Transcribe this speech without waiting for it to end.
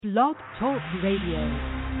Blog Talk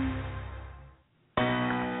Radio.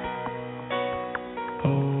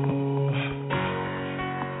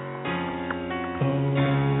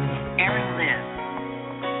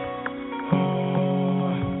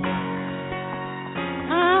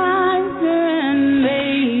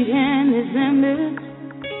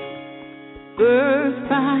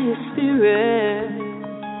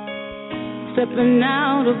 Stepping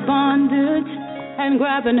out of bondage and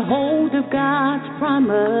grabbing hold of God's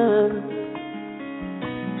promise.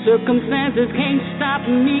 Circumstances can't stop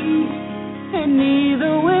me, and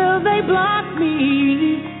neither will they block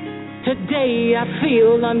me. Today I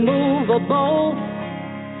feel unmovable.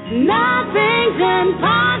 Nothing's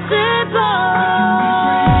impossible.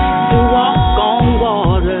 To walk on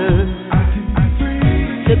water,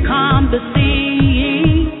 to calm the sea,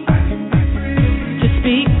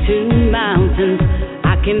 mountains,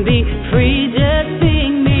 I can be free just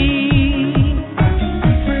being me.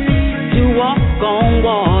 To walk on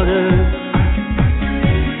water,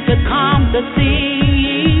 to calm the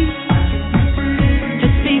sea, to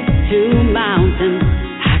speak to mountains,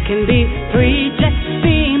 I can be free just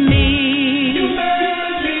being me.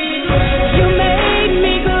 You made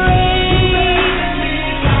me great.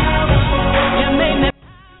 You made me.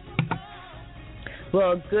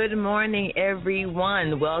 Well, good morning,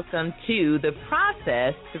 everyone. Welcome to the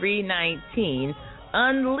Process 319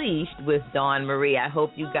 Unleashed with Dawn Marie. I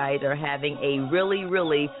hope you guys are having a really,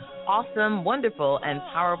 really awesome, wonderful, and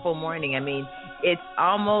powerful morning. I mean, it's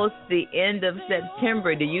almost the end of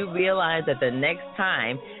September. Do you realize that the next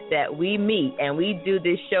time that we meet and we do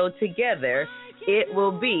this show together, it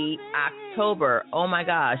will be October? Oh, my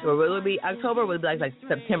gosh. Or will it be October? Or will it be like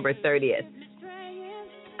September 30th?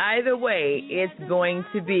 Either way, it's going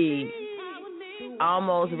to be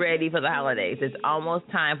almost ready for the holidays. It's almost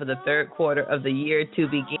time for the third quarter of the year to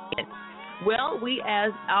begin. Well, we,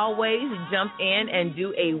 as always, jump in and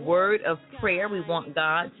do a word of prayer. We want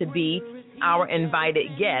God to be our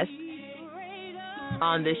invited guest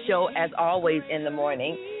on the show, as always, in the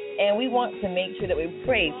morning. And we want to make sure that we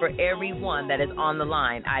pray for everyone that is on the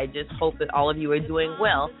line. I just hope that all of you are doing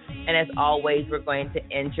well. And as always, we're going to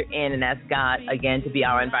enter in and ask God again to be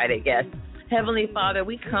our invited guest. Heavenly Father,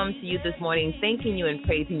 we come to you this morning thanking you and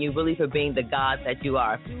praising you really for being the God that you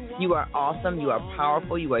are. You are awesome, you are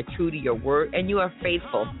powerful, you are true to your word, and you are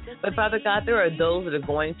faithful. But Father God, there are those that are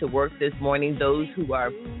going to work this morning, those who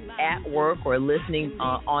are at work or listening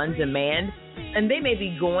on demand, and they may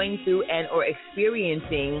be going through and or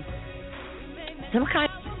experiencing some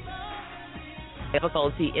kind of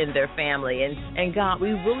difficulty in their family. And God, we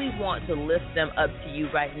really want to lift them up to you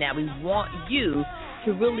right now. We want you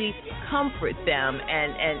to really comfort them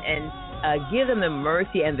and give them the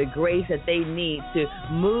mercy and the grace that they need to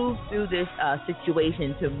move through this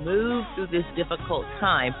situation, to move through this difficult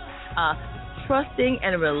time, trusting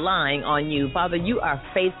and relying on you. Father, you are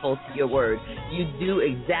faithful to your word. You do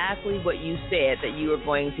exactly what you said that you are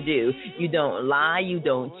going to do. You don't lie. You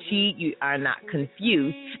don't cheat. You are not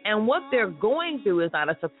confused. And what they're going through is not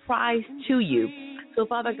a surprise to you. So,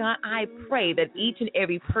 Father God, I pray that each and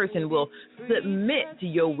every person will submit to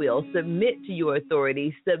your will, submit to your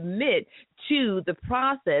authority, submit to the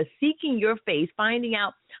process, seeking your face, finding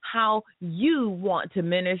out how you want to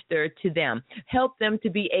minister to them. Help them to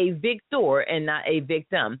be a victor and not a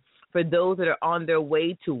victim. For those that are on their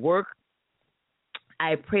way to work,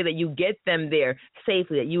 I pray that you get them there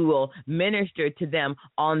safely, that you will minister to them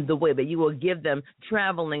on the way, that you will give them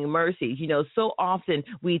traveling mercies. You know, so often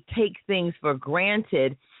we take things for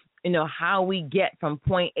granted, you know, how we get from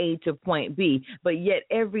point A to point B. But yet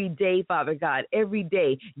every day, Father God, every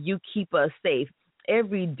day you keep us safe.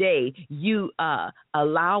 Every day you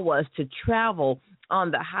allow us to travel on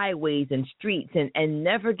the highways and streets and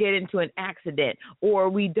never get into an accident, or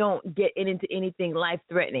we don't get into anything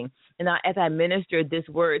life-threatening. And as I minister this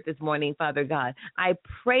word this morning, Father God, I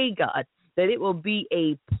pray, God, that it will be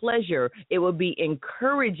a pleasure, it will be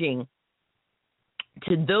encouraging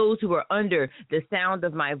to those who are under the sound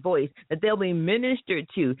of my voice, that they'll be ministered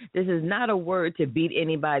to. This is not a word to beat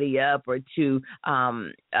anybody up or to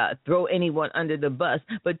throw anyone under the bus,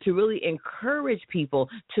 but to really encourage people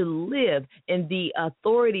to live in the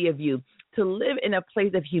authority of you, to live in a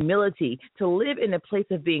place of humility, to live in a place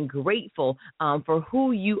of being grateful for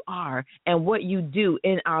who you are and what you do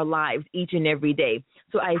in our lives each and every day.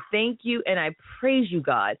 So I thank you and I praise you,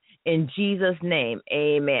 God, in Jesus' name.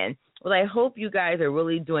 Amen. Well, I hope you guys are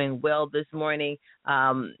really doing well this morning.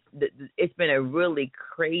 It's been a really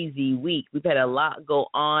crazy week. We've had a lot go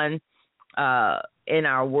on in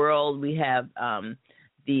our world. We have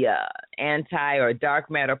the anti or dark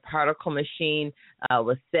matter particle machine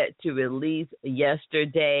was set to release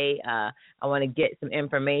yesterday. I want to get some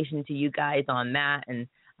information to you guys on that and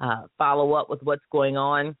follow up with what's going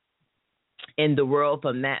on in the world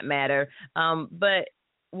from that matter. But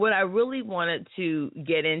what I really wanted to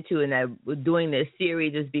get into, and I was doing this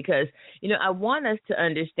series, is because, I want us to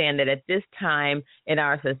understand that at this time in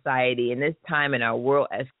our society, and this time in our world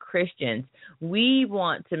as Christians, we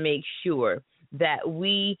want to make sure that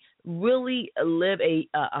we really live a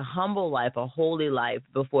humble life, a holy life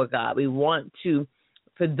before God. We want to,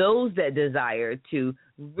 for those that desire to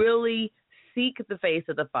really seek the face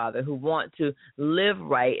of the Father, who want to live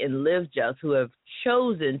right and live just, who have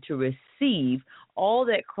chosen to receive all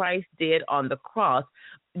that Christ did on the cross.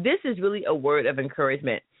 This is really a word of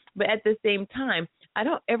encouragement. But at the same time, I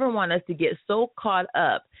don't ever want us to get so caught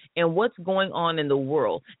up in what's going on in the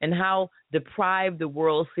world and how deprived the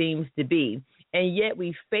world seems to be. And yet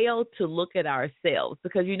we fail to look at ourselves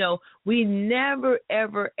because, we never,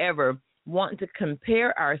 ever, ever want to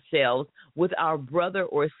compare ourselves with our brother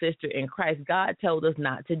or sister in Christ. God told us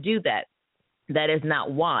not to do that. That is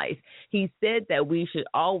not wise. He said that we should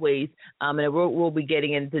always, and we'll be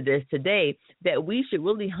getting into this today, that we should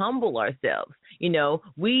really humble ourselves.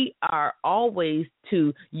 We are always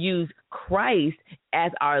to use Christ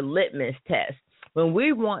as our litmus test. When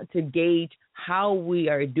we want to gauge how we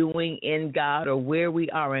are doing in God or where we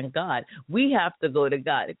are in God, we have to go to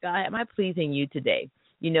God. God, am I pleasing you today?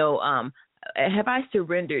 Have I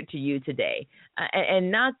surrendered to you today? And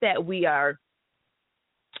not that we are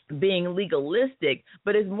being legalistic,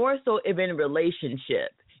 but it's more so in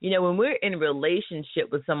relationship. When we're in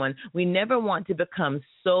relationship with someone, we never want to become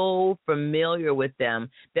so familiar with them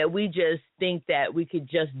that we just think that we could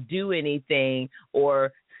just do anything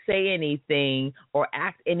or say anything or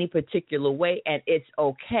act any particular way and it's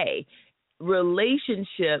okay.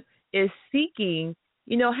 Relationship is seeking,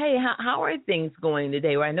 hey, how are things going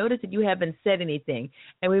today? Or I noticed that you haven't said anything.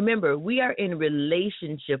 And remember, we are in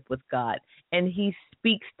relationship with God, and He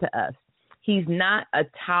speaks to us. He's not a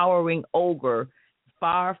towering ogre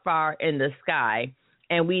far, far in the sky,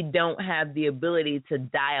 and we don't have the ability to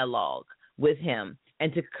dialogue with Him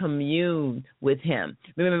and to commune with Him.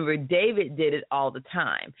 Remember, David did it all the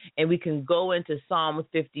time, and we can go into Psalm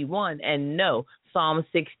 51 and know, Psalm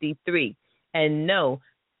 63, and know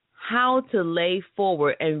how to lay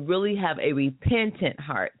forward and really have a repentant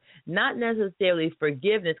heart. Not necessarily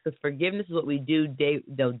forgiveness, because forgiveness is what we do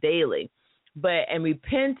daily. And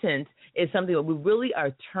repentance is something that we really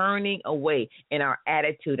are turning away in our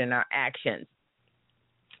attitude and our actions.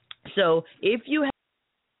 So if you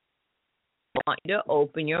want to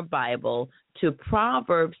open your Bible to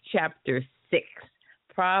Proverbs chapter 6.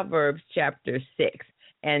 Proverbs chapter 6.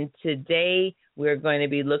 And today we're going to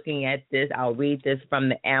be looking at this. I'll read this from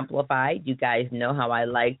the Amplified. You guys know how I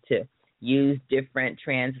like to use different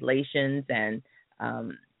translations and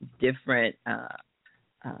different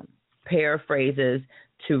paraphrases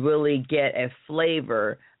to really get a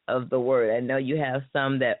flavor of the word. I know you have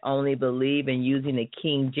some that only believe in using the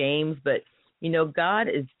King James, but, God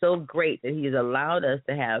is so great that He's allowed us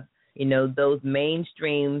to have, those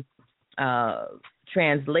mainstream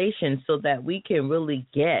translations so that we can really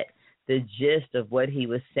get the gist of what He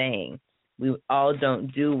was saying. We all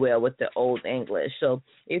don't do well with the Old English. So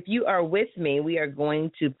if you are with me, we are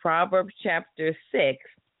going to Proverbs chapter 6,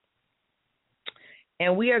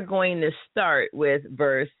 and we are going to start with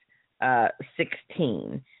verse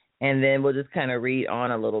 16, and then we'll just kind of read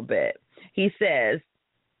on a little bit. He says,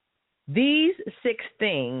 "These 6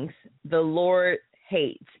 things the Lord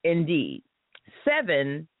hates indeed.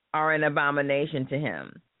 7 are an abomination to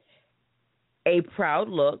Him: a proud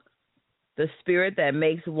look, the spirit that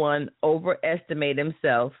makes one overestimate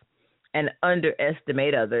himself and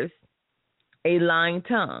underestimate others, a lying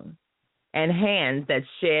tongue, and hands that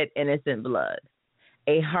shed innocent blood,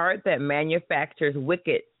 a heart that manufactures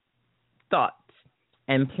wicked thoughts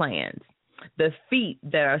and plans, the feet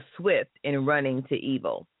that are swift in running to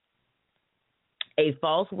evil, a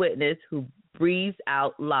false witness who breathes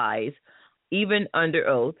out lies even under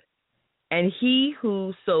oath, and he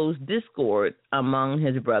who sows discord among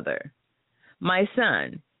his brother. My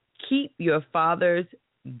son, keep your father's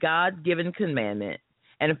God-given commandment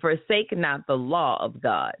and forsake not the law of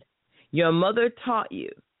God. Your mother taught you.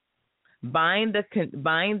 Bind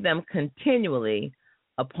them continually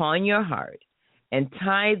upon your heart and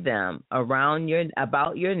tie them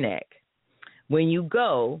about your neck. When you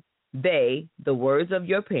go, they, the words of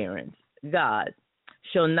your parents, God,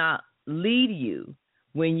 shall not lead you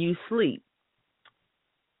when you sleep.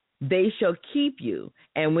 They shall keep you,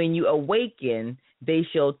 and when you awaken, they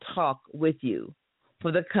shall talk with you.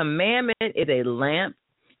 For the commandment is a lamp,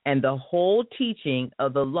 and the whole teaching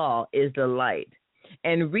of the law is the light,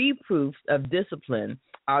 and reproofs of discipline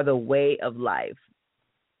are the way of life.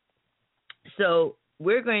 So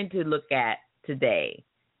we're going to look at today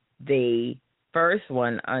the first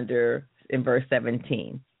one in verse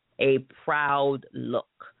 17, a proud look,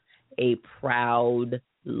 a proud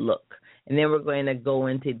look. And then we're going to go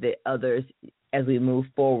into the others as we move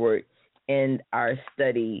forward in our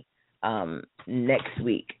study next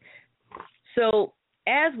week. So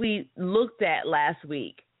as we looked at last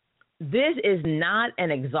week, this is not an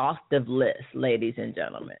exhaustive list, ladies and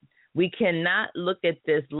gentlemen. We cannot look at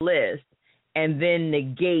this list and then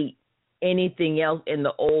negate anything else in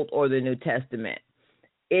the Old or the New Testament.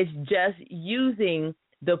 It's just using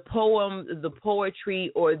the poem, the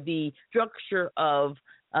poetry, or the structure of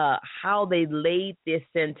how they laid this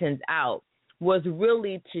sentence out was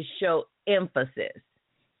really to show emphasis,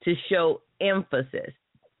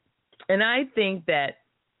 And I think that,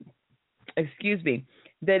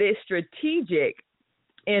 that it's strategic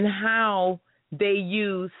in how they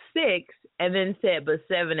use 6 and then said, but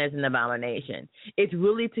 7 is an abomination. It's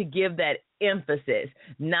really to give that emphasis,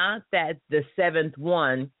 not that the 7th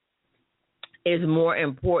one is more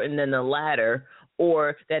important than the latter,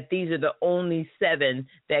 or that these are the only 7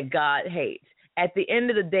 that God hates. At the end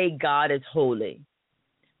of the day, God is holy.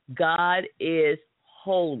 God is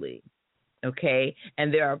holy, okay?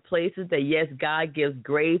 And there are places that, yes, God gives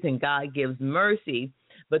grace and God gives mercy,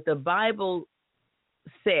 but the Bible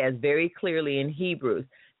says very clearly in Hebrews,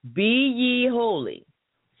 be ye holy,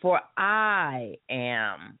 for I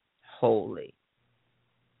am holy.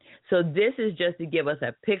 So this is just to give us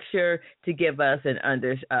a picture, to give us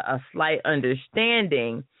a slight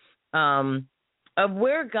understanding of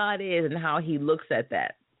where God is and how he looks at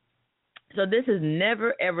that. So this is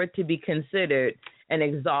never, ever to be considered an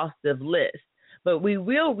exhaustive list. But we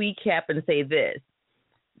will recap and say this.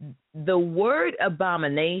 The word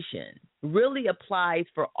abomination really applies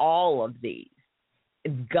for all of these.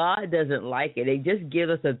 God doesn't like it. It just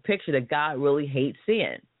gives us a picture that God really hates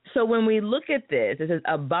sin. So when we look at this, it says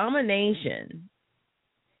abomination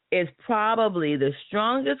is probably the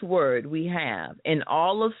strongest word we have in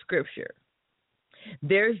all of Scripture.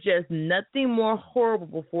 There's just nothing more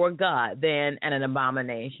horrible before God than an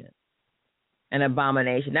abomination. An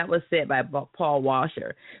abomination. That was said by Paul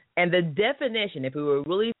Washer. And the definition, if we were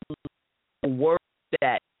really words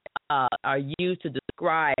that are used to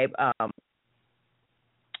describe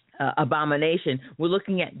abomination, we're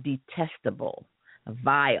looking at detestable,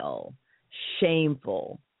 vile,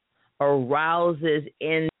 shameful, arouses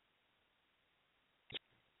in,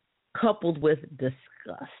 coupled with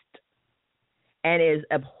disgust, and is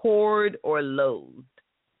abhorred or loathed.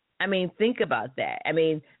 I mean, think about that. I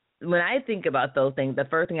mean, when I think about those things, the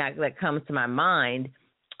first thing that comes to my mind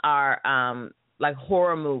are like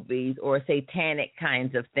horror movies or satanic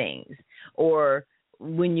kinds of things, or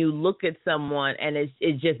when you look at someone and it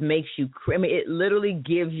just makes you, it literally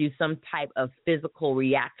gives you some type of physical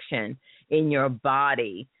reaction in your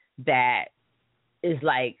body that is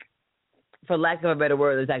like, for lack of a better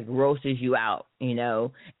word, it's like grosses you out, you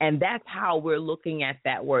know. And that's how we're looking at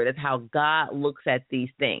that word. That's how God looks at these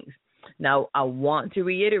things. Now, I want to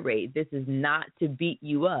reiterate, this is not to beat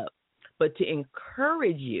you up, but to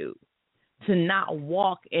encourage you to not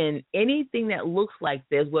walk in anything that looks like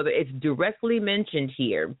this, whether it's directly mentioned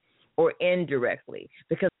here or indirectly,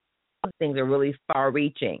 because things are really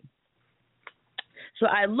far-reaching. So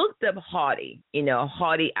I looked up haughty,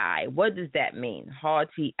 haughty eye. What does that mean?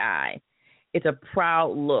 Haughty eye. It's a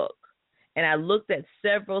proud look. And I looked at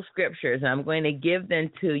several scriptures, and I'm going to give them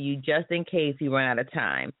to you just in case we run out of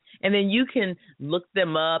time. And then you can look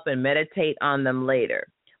them up and meditate on them later.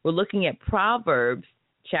 We're looking at Proverbs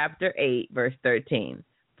chapter 8, verse 13.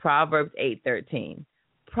 Proverbs 8:13.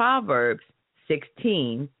 Proverbs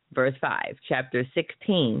 16, verse 5. Chapter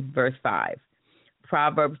 16, verse 5.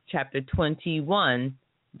 Proverbs chapter 21,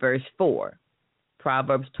 verse 4.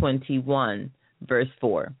 Proverbs 21, verse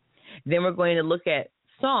 4. Then we're going to look at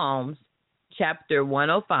Psalms chapter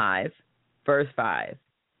 105, verse 5.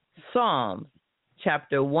 Psalms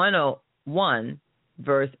chapter 101,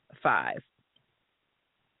 verse 5.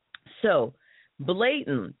 So,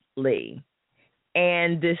 blatantly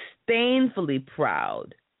and disdainfully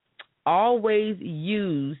proud, always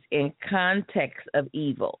used in context of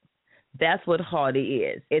evil. That's what haughty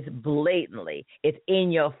is. It's blatantly. It's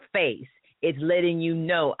in your face. It's letting you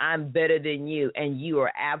know I'm better than you, and you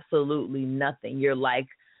are absolutely nothing. You're like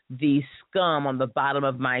the scum on the bottom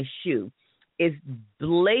of my shoe. It's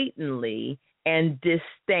blatantly and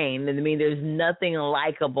disdain. I mean, there's nothing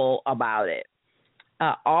likable about it.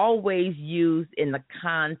 always used in the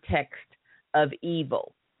context of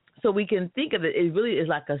evil. So we can think of it, it really is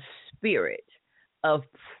like a spirit of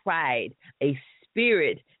pride, a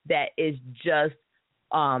spirit that is just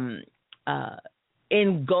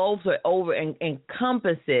engulfs or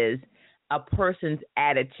encompasses a person's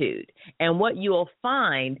attitude. And what you'll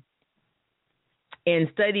find in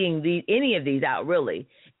studying any of these out really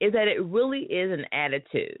is that it really is an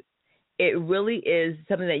attitude. It really is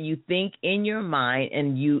something that you think in your mind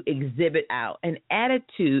and you exhibit out. An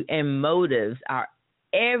attitude and motives are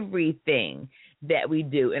everything that we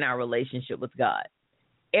do in our relationship with God.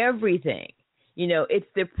 Everything. You know, it's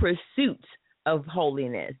the pursuit of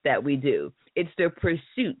holiness that we do. It's the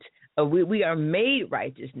pursuit of, we are made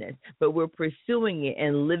righteousness, but we're pursuing it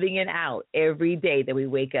and living it out every day that we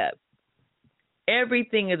wake up.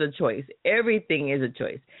 Everything is a choice. Everything is a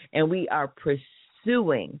choice. And we are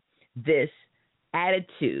pursuing this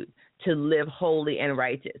attitude to live holy and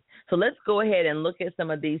righteous. So let's go ahead and look at some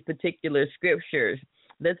of these particular scriptures.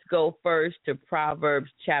 Let's go first to Proverbs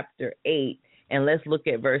chapter 8, and let's look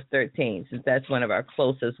at verse 13, since that's one of our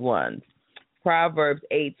closest ones. Proverbs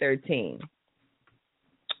 8:13.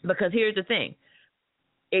 Because here's the thing.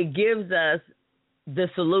 It gives us the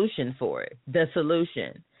solution for it, the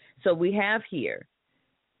solution. So we have here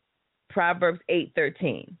Proverbs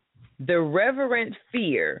 8:13. The reverent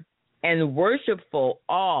fear and worshipful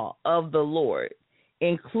awe of the Lord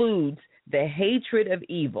includes the hatred of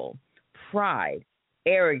evil, pride,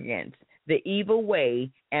 arrogance, the evil way,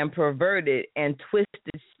 and perverted and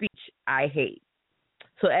twisted speech I hate.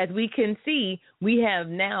 So as we can see, we have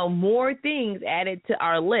now more things added to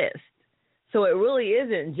our list. So it really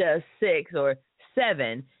isn't just 6 or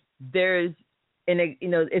 7. There's,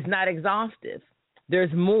 it's not exhaustive.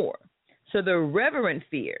 There's more. So the reverent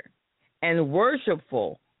fear and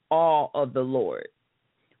worshipful awe of the Lord.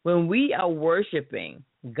 When we are worshiping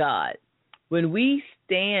God, when we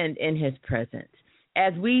stand in his presence,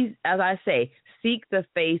 as I say, seek the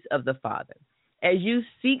face of the Father, as you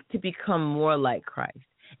seek to become more like Christ,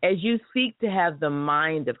 as you seek to have the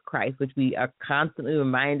mind of Christ, which we are constantly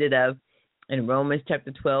reminded of in Romans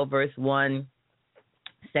chapter 12, verse 1,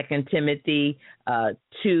 2 Timothy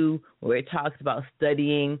 2, where it talks about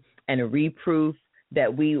studying and reproof,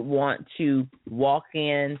 that we want to walk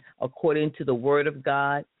in according to the word of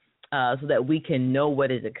God, so that we can know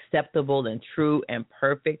what is acceptable and true and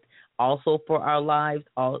perfect also for our lives,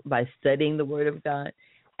 all by studying the word of God.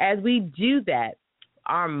 As we do that,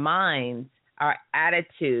 our minds, our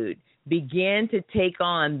attitude begin to take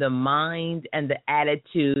on the mind and the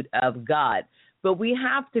attitude of God. But we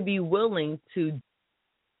have to be willing to.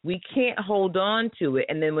 We can't hold on to it,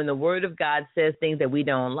 and then when the word of God says things that we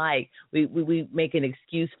don't like, we make an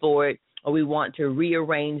excuse for it, or we want to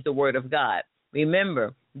rearrange the word of God.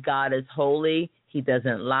 Remember, God is holy. He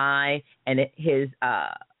doesn't lie, and his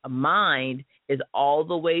mind is all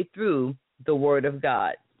the way through the word of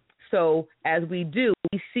God. So as we do,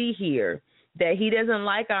 we see here that he doesn't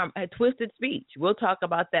like our twisted speech. We'll talk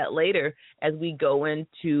about that later as we go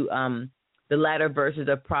into the latter verses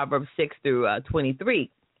of Proverbs 6 through 23.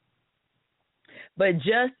 But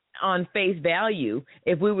just on face value,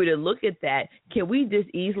 if we were to look at that, can we just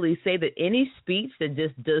easily say that any speech that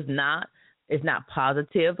just is not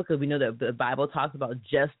positive, because we know that the Bible talks about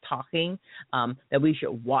just talking, that we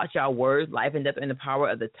should watch our words, life and death in the power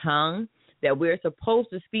of the tongue, that we're supposed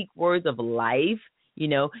to speak words of life. You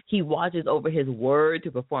know, he watches over his word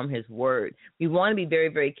to perform his word. We want to be very,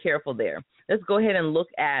 very careful there. Let's go ahead and look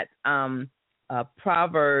at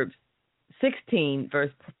Proverbs 16,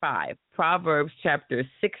 verse 5. Proverbs chapter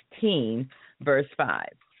 16, verse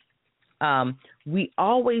 5. We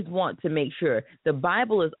always want to make sure, the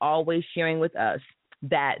Bible is always sharing with us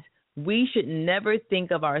that we should never think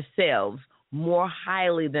of ourselves more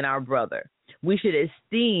highly than our brother. We should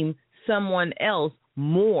esteem someone else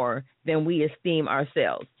more than we esteem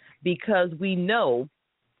ourselves, because we know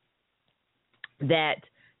that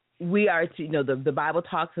we are to, the Bible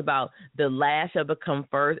talks about the last shall become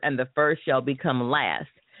first and the first shall become last,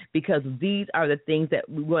 because these are the things that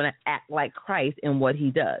we want to act like Christ in what he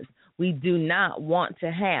does. We do not want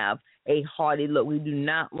to have a haughty look. We do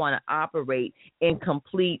not want to operate in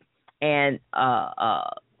complete and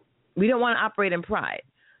we don't want to operate in pride.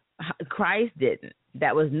 Christ didn't.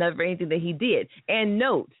 That was never anything that he did. And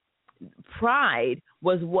note, pride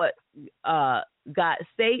was what got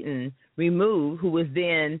Satan removed, who was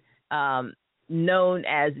then known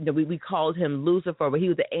as, we called him Lucifer, but he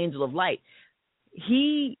was the angel of light.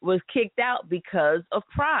 He was kicked out because of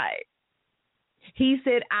pride. He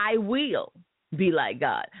said, I will be like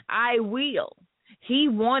God. I will. He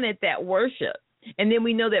wanted that worship. And then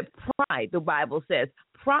we know that pride, the Bible says,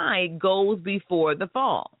 pride goes before the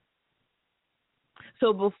fall.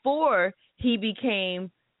 So before he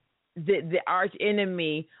became the arch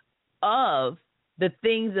enemy of the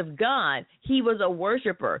things of God, he was a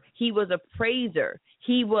worshiper. He was a praiser.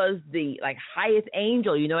 He was the highest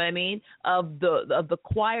angel, you know what I mean, of the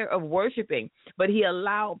choir of worshiping. But he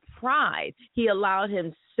allowed pride. He allowed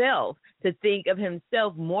himself to think of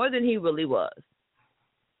himself more than he really was.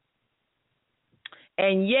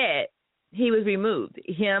 And yet he was removed,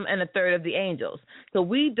 him and a third of the angels. So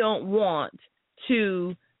we don't want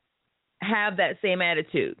to have that same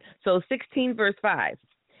attitude. So 16 verse 5,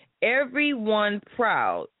 everyone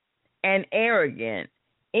proud and arrogant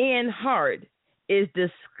in heart is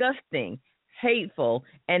disgusting, hateful,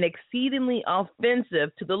 and exceedingly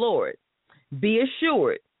offensive to the Lord. Be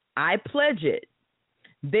assured, I pledge it,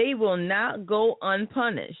 they will not go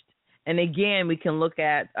unpunished. And again, we can look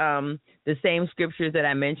at the same scriptures that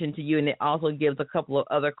I mentioned to you, and it also gives a couple of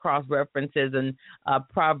other cross references in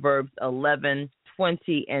Proverbs 11,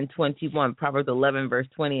 20, and 21. Proverbs 11, verse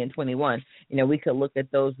 20 and 21. We could look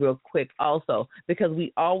at those real quick also, because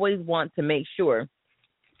we always want to make sure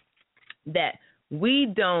that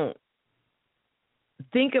we don't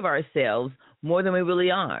think of ourselves more than we really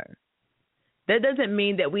are. That doesn't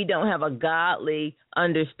mean that we don't have a godly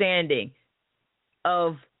understanding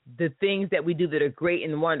of the things that we do that are great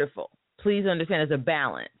and wonderful. Please understand there's a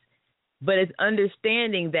balance. But it's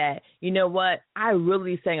understanding that, you know what, I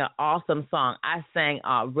really sang an awesome song. I sang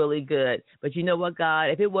really good. But you know what, God,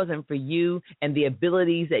 if it wasn't for you and the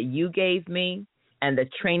abilities that you gave me and the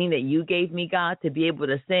training that you gave me, God, to be able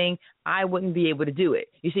to sing, I wouldn't be able to do it.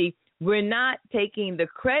 You see, we're not taking the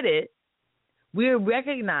credit. We're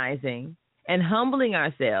recognizing and humbling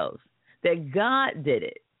ourselves that God did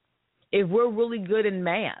it. If we're really good in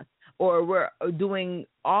math, or we're doing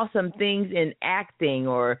awesome things in acting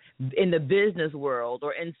or in the business world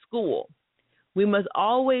or in school, we must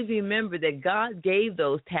always remember that God gave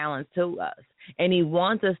those talents to us, and he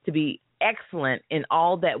wants us to be excellent in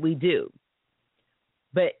all that we do.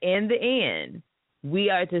 But in the end, we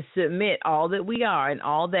are to submit all that we are and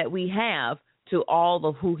all that we have to all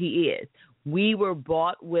of who he is. We were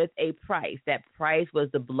bought with a price. That price was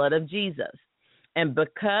the blood of Jesus. And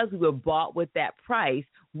because we were bought with that price,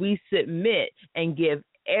 we submit and give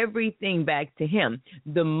everything back to him.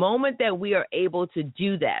 The moment that we are able to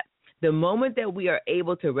do that, the moment that we are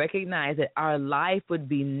able to recognize that our life would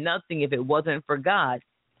be nothing if it wasn't for God,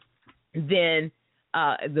 then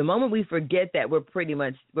the moment we forget that, we're pretty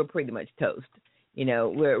much toast.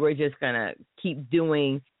 We're just gonna keep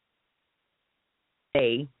doing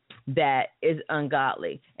that is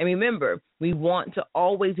ungodly. And remember, we want to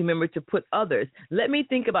always remember to put others. Let me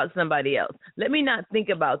think about somebody else. Let me not think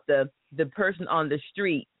about the person on the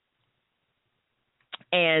street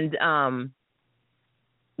and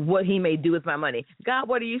what he may do with my money. God,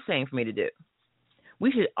 what are you saying for me to do?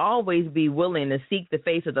 We should always be willing to seek the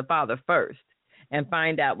face of the Father first and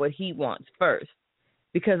find out what he wants first.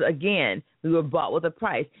 Because, again, we were bought with a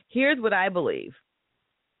price. Here's what I believe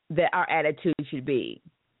that our attitude should be.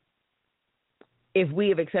 If we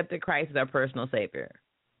have accepted Christ as our personal Savior,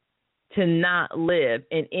 to not live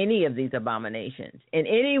in any of these abominations in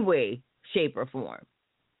any way, shape, or form.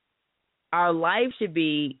 Our life should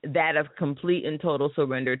be that of complete and total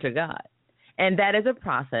surrender to God. And that is a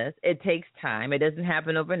process. It takes time. It doesn't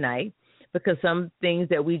happen overnight, because some things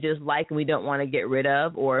that we just like and we don't want to get rid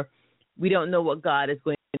of, or we don't know what God is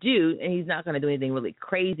going to do, and he's not going to do anything really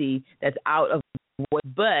crazy that's out of the way.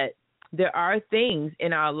 But there are things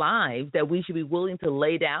in our lives that we should be willing to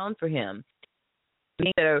lay down for him,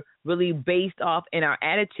 things that are really based off in our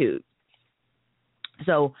attitude.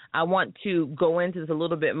 So I want to go into this a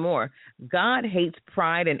little bit more. God hates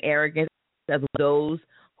pride and arrogance as those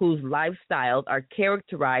whose lifestyles are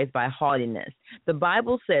characterized by haughtiness. The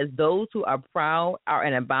Bible says those who are proud are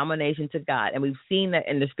an abomination to God, and we've seen that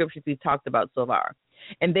in the scriptures we've talked about so far.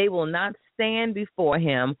 And they will not stand before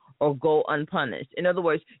him or go unpunished. In other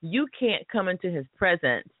words, you can't come into his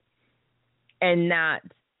presence and not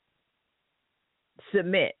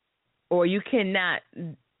submit, or you cannot.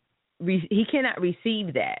 He cannot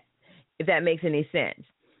receive that, if that makes any sense.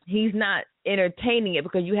 He's not entertaining it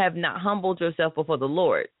because you have not humbled yourself before the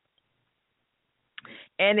Lord.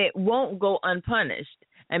 And it won't go unpunished.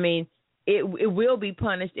 I mean, it will be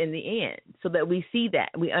punished in the end, so that we see that.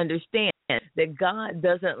 We understand that God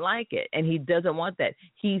doesn't like it, and he doesn't want that.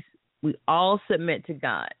 We all submit to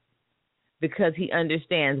God because he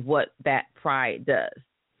understands what that pride does.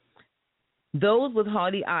 Those with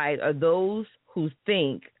haughty eyes are those who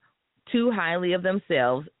think too highly of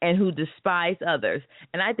themselves and who despise others.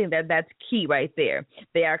 And I think that that's key right there.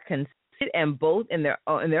 They are conceited and both in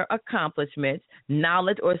their accomplishments,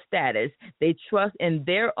 knowledge, or status. They trust in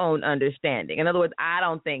their own understanding. In other words, I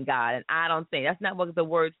don't think God, and I don't think. That's not what the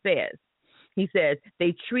word says. He says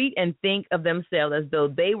they treat and think of themselves as though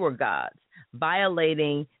they were gods,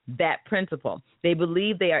 violating that principle. They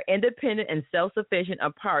believe they are independent and self-sufficient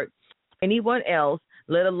apart from anyone else,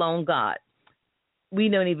 let alone God. We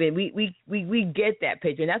don't even we get that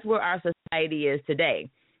picture, and that's where our society is today.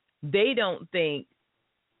 They don't think.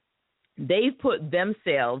 They've put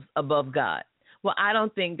themselves above God. Well, I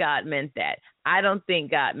don't think God meant that. I don't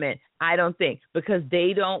think God meant. I don't think, because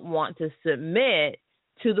they don't want to submit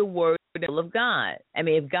to the word of God. I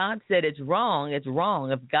mean, if God said it's wrong, it's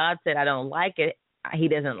wrong. If God said I don't like it, he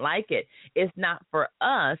doesn't like it. It's not for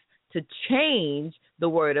us to change the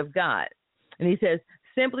word of God. And he says,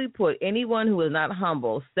 simply put, anyone who is not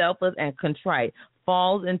humble, selfless, and contrite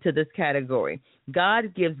falls into this category.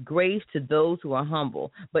 God gives grace to those who are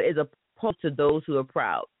humble, but is opposed to those who are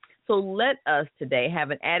proud. So let us today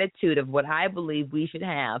have an attitude of what I believe we should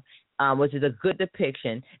have, which is a good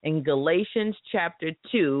depiction in Galatians chapter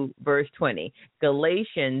 2, verse 20.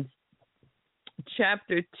 Galatians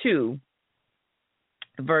chapter 2,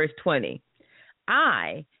 verse 20.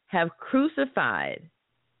 I've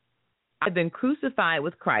been crucified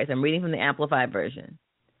with Christ. I'm reading from the Amplified Version.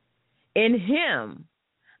 In him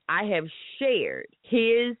I have shared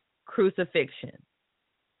his crucifixion.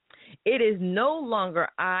 It is no longer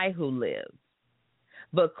I who live,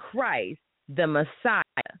 but Christ, the Messiah,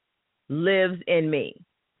 lives in me.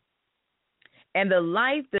 And the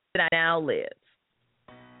life that I now live,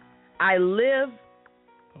 I live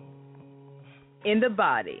in the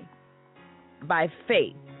body by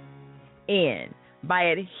faith in, by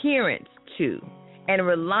adherence to, and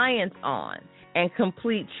reliance on, and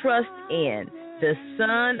complete trust in the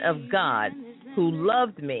Son of God who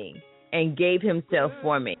loved me and gave himself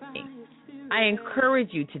for me. I encourage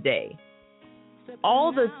you today,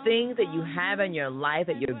 all the things that you have in your life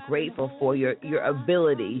that you're grateful for, your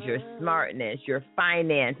abilities, your smartness, your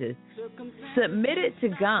finances, submit it to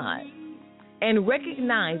God and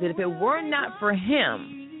recognize that if it were not for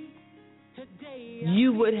him,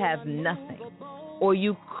 you would have nothing, or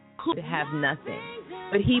you could have nothing.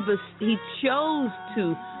 But he chose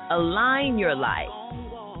to align your life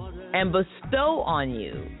and bestow on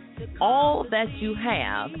you all that you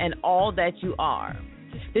have and all that you are.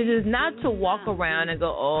 This is not to walk around and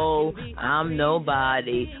go, oh, I'm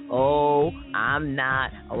nobody. Oh, I'm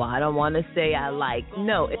not. Oh, I don't want to say I like.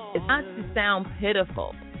 No, it's not to sound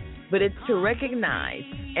pitiful, but it's to recognize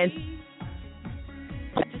and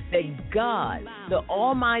that God, the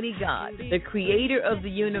Almighty God, the creator of the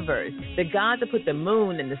universe, the God that put the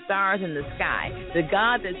moon and the stars in the sky, the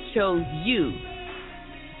God that chose you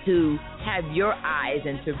to have your eyes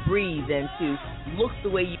and to breathe and to look the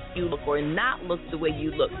way you look or not look the way you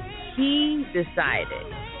look. He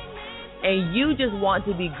decided. And you just want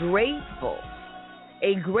to be grateful.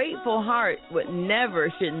 A grateful heart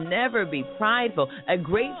should never be prideful. A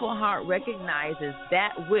grateful heart recognizes that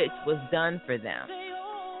which was done for them.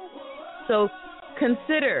 So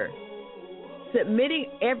consider submitting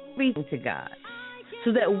everything to God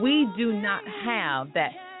so that we do not have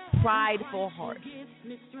that prideful heart.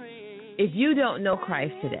 If you don't know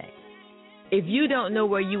Christ today, if you don't know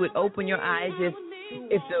where you would open your eyes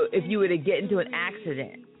if you were to get into an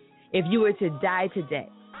accident, if you were to die today,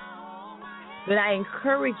 then I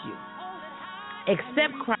encourage you,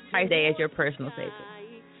 accept Christ today as your personal Savior.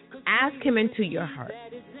 Ask him into your heart.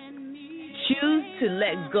 Choose to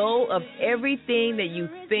let go of everything that you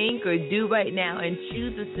think or do right now and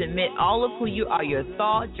choose to submit all of who you are, your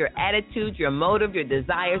thoughts, your attitudes, your motive, your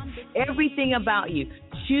desires, everything about you.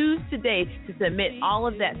 Choose today to submit all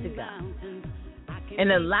of that to God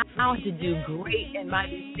and allow him to do great and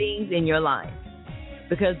mighty things in your life.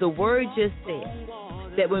 Because the word just said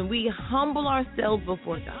that when we humble ourselves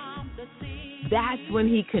before God, that's when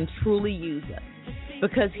he can truly use us.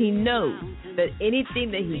 Because he knows that anything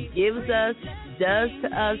that he gives us, does to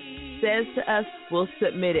us, says to us, we'll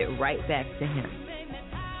submit it right back to him.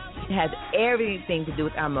 It has everything to do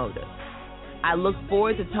with our motive. I look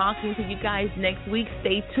forward to talking to you guys next week.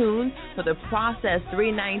 Stay tuned for the Process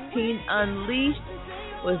 319 Unleashed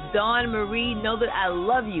with Dawn Marie. Know that I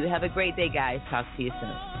love you. Have a great day, guys. Talk to you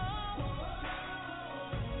soon.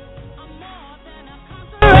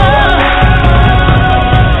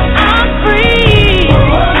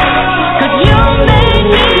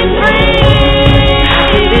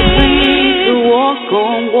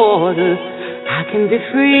 I can be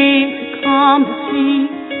free to calm the sea.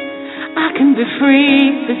 I can be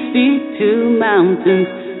free to speak to mountains.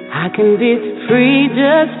 I can be free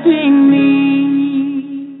just being me.